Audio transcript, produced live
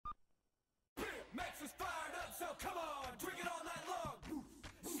Come on, drink it all night long.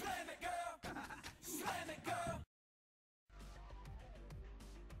 Slam it, girl. Slam it, girl.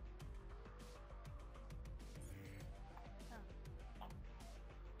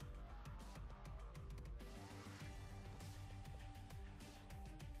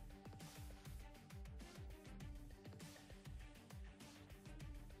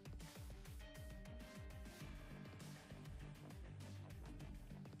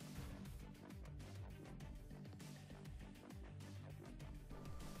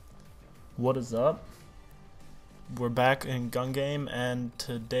 What is up? We're back in gun game, and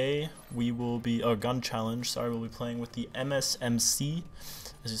today we will be gun challenge. Sorry, we'll be playing with the MSMC.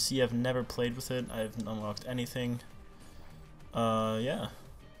 As you see, I've never played with it. I haven't unlocked anything. Yeah.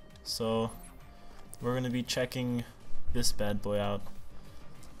 So we're gonna be checking this bad boy out.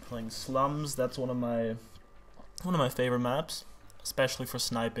 Playing slums. That's one of my favorite maps, especially for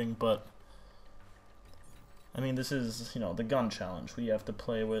sniping. But I mean, this is, the gun challenge. We have to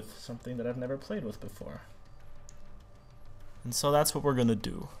play with something that I've never played with before. And so that's what we're gonna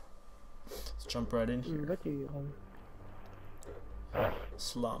do. Let's jump right in here.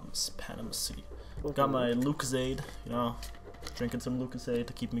 Slums, Panama City. Got my Lucozade, drinking some Lucozade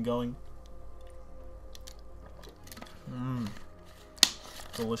to keep me going.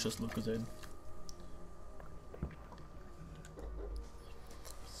 Delicious Lucozade.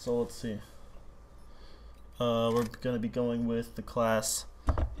 So let's see. We're gonna be going with the class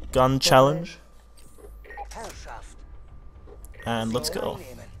Gun Challenge. And let's go.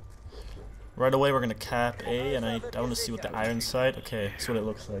 Right away we're gonna cap A, and I want to see what the iron sight. Okay, that's what it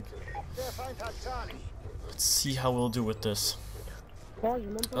looks like. Let's see how we'll do with this.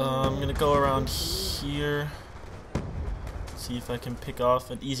 I'm gonna go around here. See if I can pick off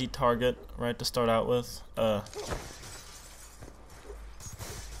an easy target right to start out with.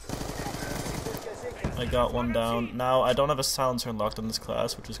 I got one down. Now, I don't have a silencer unlocked in this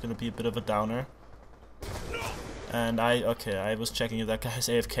class, which is going to be a bit of a downer. And I was checking if that guy's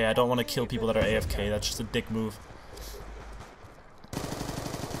AFK. I don't want to kill people that are AFK. That's just a dick move.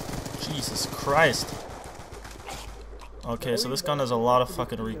 Jesus Christ. Okay, so this gun has a lot of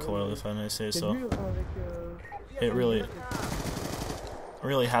fucking recoil, if I may say so. It really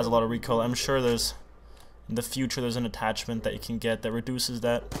has a lot of recoil. I'm sure in the future there's an attachment that you can get that reduces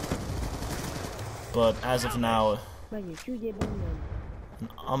that. But as of now, an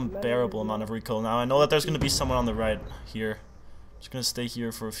unbearable amount of recoil. Now I know that there's going to be someone on the right here. Just going to stay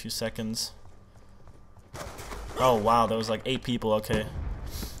here for a few seconds. Oh wow, there was like 8 people, okay.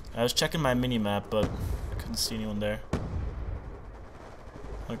 I was checking my mini-map, but I couldn't see anyone there.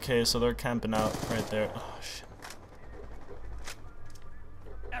 Okay, so they're camping out right there. Oh shit.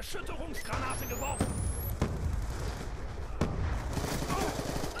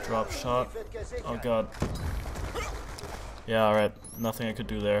 Drop shot. Oh god. Yeah, alright. Nothing I could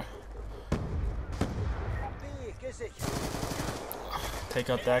do there. Take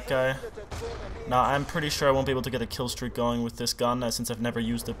out that guy. Now, I'm pretty sure I won't be able to get a kill streak going with this gun, since I've never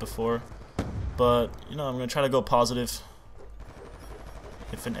used it before. But, I'm gonna try to go positive.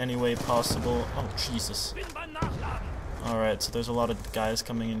 If in any way possible. Oh, Jesus. Alright, so there's a lot of guys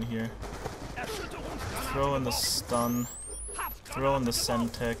coming in here. Throw in the stun. Throw in the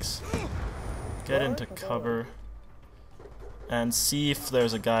Semtex, get into cover, and see if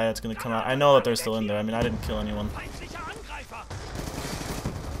there's a guy that's going to come out. I know that they're still in there. I mean, I didn't kill anyone.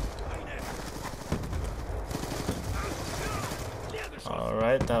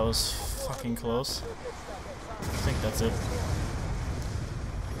 Alright, that was fucking close. I think that's it.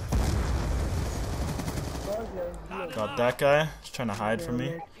 Got that guy. He's trying to hide from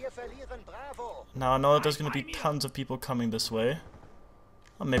me. Now I know that there's going to be tons of people coming this way.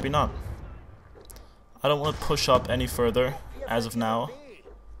 Well, maybe not. I don't want to push up any further as of now.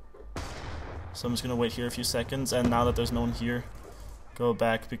 So I'm just going to wait here a few seconds, and now that there's no one here, go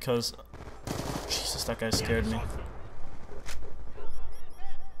back because... Jesus, that guy scared me.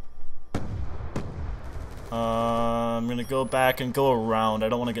 I'm going to go back and go around. I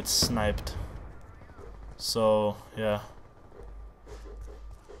don't want to get sniped. So, yeah.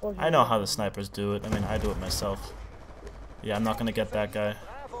 I know how the snipers do it. I mean, I do it myself. Yeah, I'm not gonna get that guy.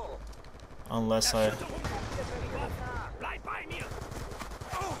 Unless I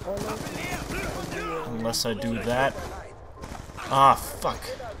do that. Ah, fuck.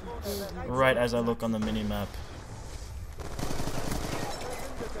 Right as I look on the mini-map.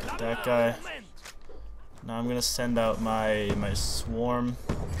 That guy. Now I'm gonna send out my swarm.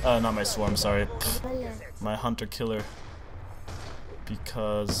 Not my swarm, sorry. My hunter-killer.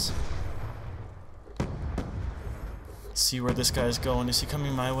 Because... Let's see where this guy's going. Is he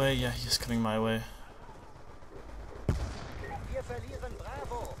coming my way? Yeah, he's coming my way.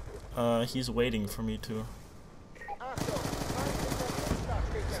 He's waiting for me to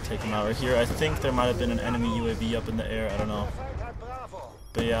take him out right here. I think there might have been an enemy UAV up in the air, I don't know.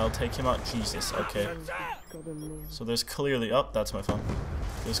 But yeah, I'll take him out. Jesus, okay. So there's clearly... Oh, that's my phone.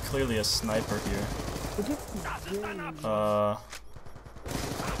 There's clearly a sniper here.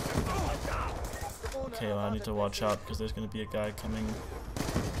 Okay, well, I need to watch out because there's going to be a guy coming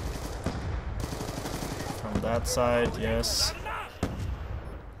from that side, yes.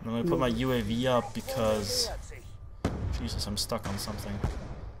 I'm going to put my UAV up because... Jesus, I'm stuck on something.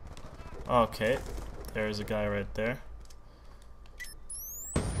 Okay, there's a guy right there.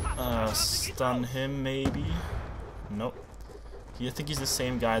 Stun him, maybe? Nope. I think he's the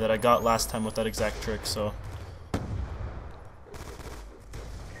same guy that I got last time with that exact trick, so...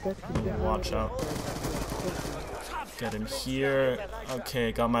 Watch out. Get him here.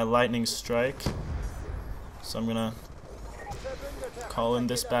 Okay, got my lightning strike. So I'm gonna call in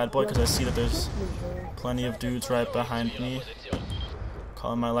this bad boy because I see that there's plenty of dudes right behind me.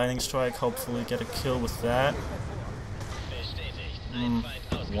 Call in my lightning strike, hopefully get a kill with that.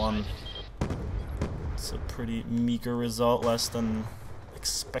 One. It's a pretty meager result, less than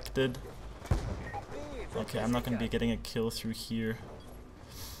expected. Okay, I'm not gonna be getting a kill through here.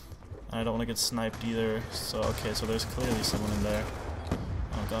 I don't want to get sniped either, so okay, so there's clearly someone in there.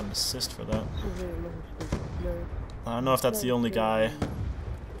 Oh, got an assist for that. I don't know if that's the only guy.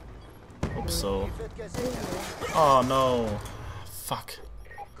 Hope so. Oh no! Fuck.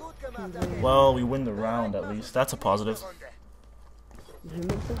 Well, we win the round at least. That's a positive.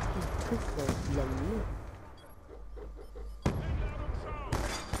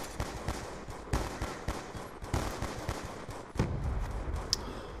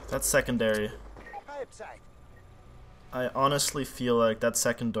 That's secondary. I honestly feel like that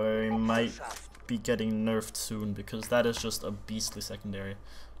secondary might be getting nerfed soon because that is just a beastly secondary.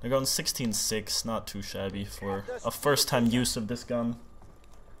 They're going 16-6, not too shabby for a first time use of this gun.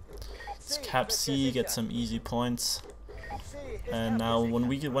 Let's cap C, get some easy points. And now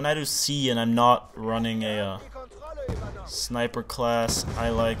when I do C and I'm not running a sniper class, I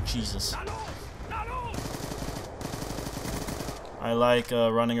like Jesus. I like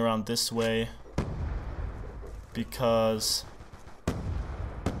running around this way because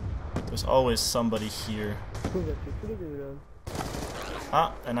there's always somebody here.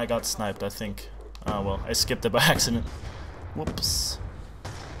 Ah, and I got sniped, I think. Ah, well, I skipped it by accident. Whoops.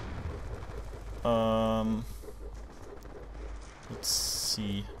 Let's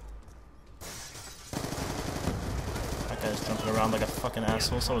see. That guy's jumping around like a fucking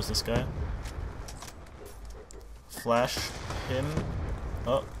asshole, so is this guy. Flash him.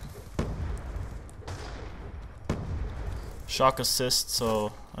 Oh. Shock assist,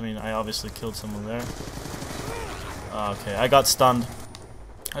 so, I mean, I obviously killed someone there. Okay, I got stunned.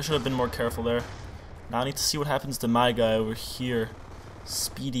 I should have been more careful there. Now I need to see what happens to my guy over here.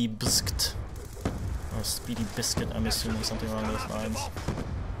 Speedy Biscuit. Or Speedy Biscuit, I'm assuming something along those lines.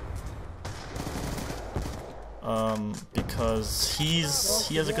 Because he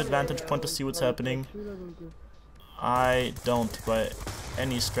has a good vantage point to see what's happening. I don't by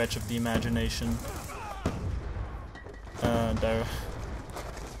any stretch of the imagination.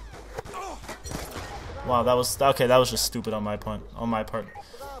 Wow, that was okay. That was just stupid on my part.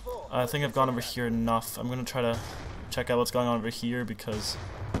 I think I've gone over here enough. I'm gonna try to check out what's going on over here because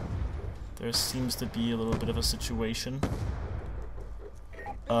there seems to be a little bit of a situation.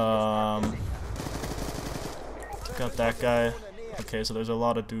 Got that guy. Okay, so there's a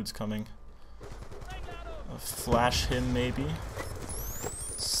lot of dudes coming. Flash him maybe.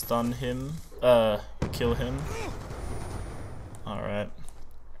 Stun him. Kill him. Alright.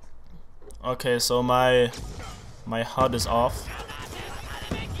 Okay, so my HUD is off.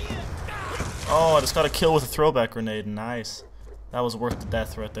 Oh, I just got a kill with a throwback grenade. Nice. That was worth the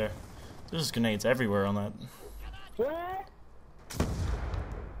death right there. There's just grenades everywhere on that.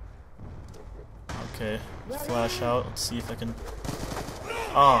 Okay, flash out. Let's see if I can...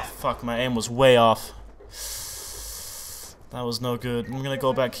 Oh, fuck, my aim was way off. That was no good. I'm gonna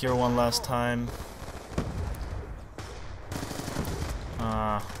go back here one last time.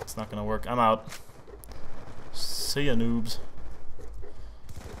 It's not gonna work. I'm out. See ya, noobs.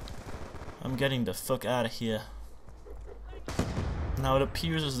 I'm getting the fuck out of here. Now it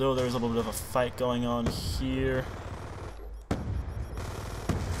appears as though there's a little bit of a fight going on here.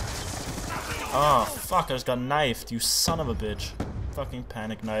 Oh, fuck, I just got knifed, you son of a bitch. Fucking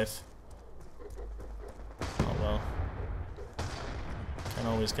panic knife. Oh well. Can't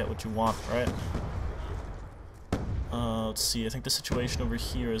always get what you want, right? Let's see, I think the situation over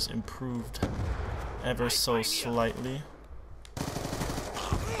here is improved ever so slightly.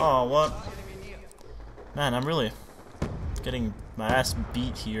 Oh, what? Man, I'm really getting my ass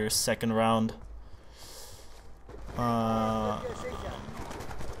beat here, second round.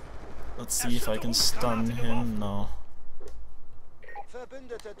 Let's see if I can stun him. No.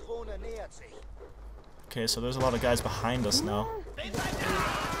 Okay, so there's a lot of guys behind us now.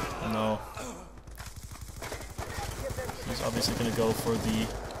 No. He's obviously gonna go for the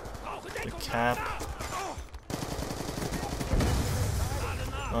cap.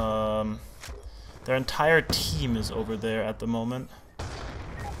 Their entire team is over there at the moment.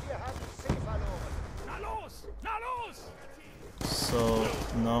 So,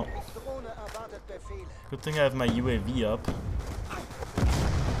 no. Good thing I have my UAV up.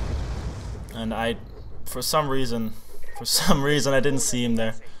 And for some reason I didn't see him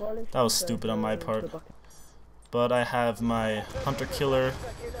there. That was stupid on my part. But I have my hunter killer.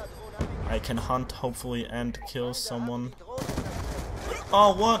 I can hunt, hopefully, and kill someone.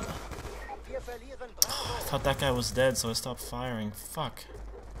 Oh, what? I thought that guy was dead, so I stopped firing. Fuck.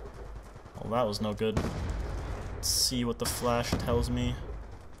 Well, that was no good. Let's see what the flash tells me.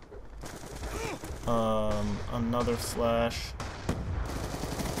 Another flash.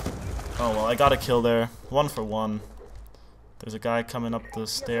 Oh, well, I got a kill there. 1 for 1. There's a guy coming up the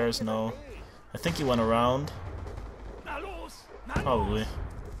stairs. No. I think he went around. Probably.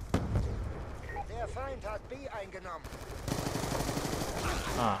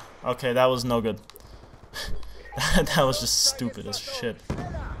 Ah, okay, that was no good. That was just stupid as shit.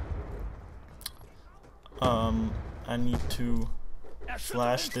 I need to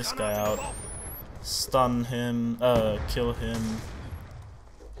flash this guy out, stun him, kill him,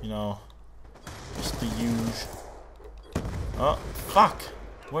 you know, just the huge. Oh, fuck!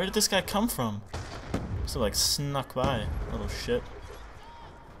 Where did this guy come from? So like snuck by, little shit.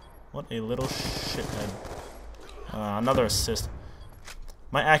 What a little shithead. Another assist.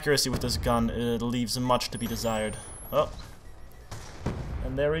 My accuracy with this gun, it leaves much to be desired. Oh.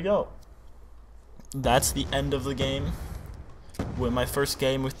 And there we go. That's the end of the game. With my first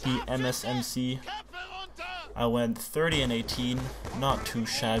game with the MSMC, I went 30 and 18. Not too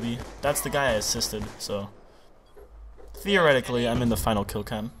shabby. That's the guy I assisted, so theoretically I'm in the final kill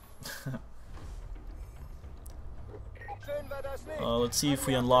cam. Let's see if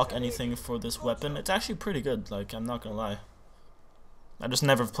we unlock anything for this weapon. It's actually pretty good, like, I'm not gonna lie. I just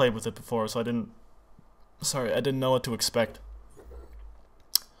never played with it before, so I didn't know what to expect.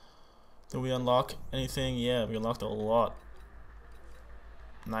 Did we unlock anything? Yeah, we unlocked a lot.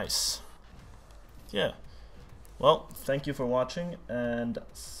 Nice. Yeah. Well, thank you for watching, and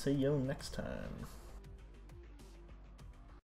see you next time.